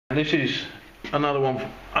And this is another one,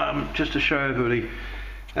 just to show everybody.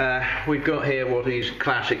 We've got here what is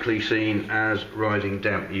classically seen as rising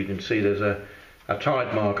damp. You can see there's a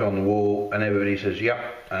tide mark on the wall, and everybody says,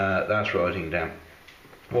 yep, that's rising damp.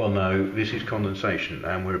 Well, no, this is condensation,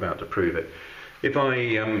 and we're about to prove it. If I,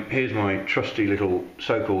 here's my trusty little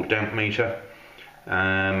so-called damp meter,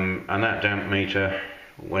 and that damp meter,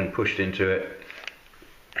 when pushed into it,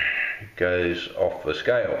 goes off the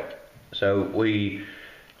scale. So we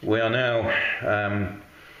are now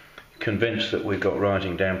convinced that we've got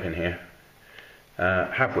rising damp in here.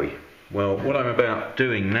 Have we? Well, what I'm about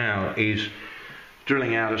doing now is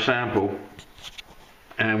drilling out a sample,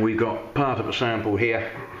 and we've got part of a sample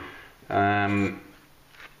here, and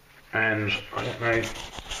I don't know,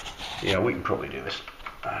 yeah, we can probably do this.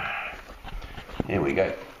 Here we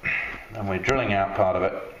go, and we're drilling out part of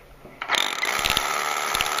it.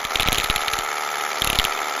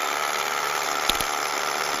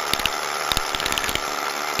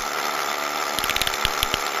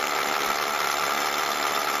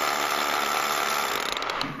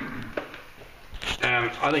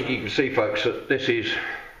 I think you can see, folks, that this is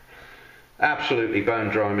absolutely bone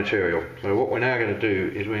dry material. So what we're now going to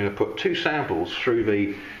do is we're going to put two samples through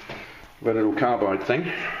the little carbide thing.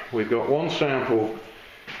 We've got one sample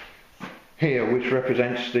here which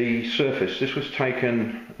represents the surface. This was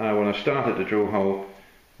taken when I started the drill hole,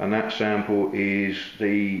 and that sample is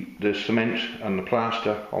the cement and the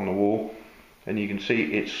plaster on the wall, and you can see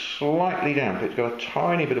it's slightly damp. It's got a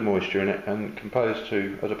tiny bit of moisture in it, and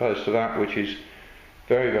as opposed to that, which is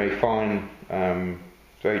very, very fine,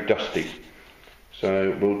 very dusty.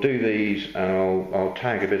 So we'll do these, and I'll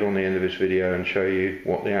tag a bit on the end of this video and show you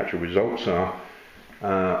what the actual results are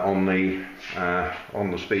on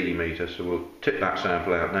the speedy meter. So we'll tip that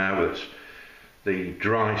sample out now. That's the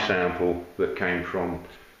dry sample that came from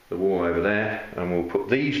the wall over there, and we'll put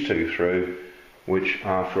these two through, which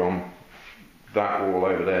are from that wall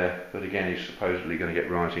over there, that again is supposedly going to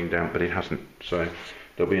get rising damp, but it hasn't. So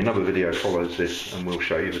there'll be another video follows this, and we'll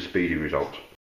show you the speedy result.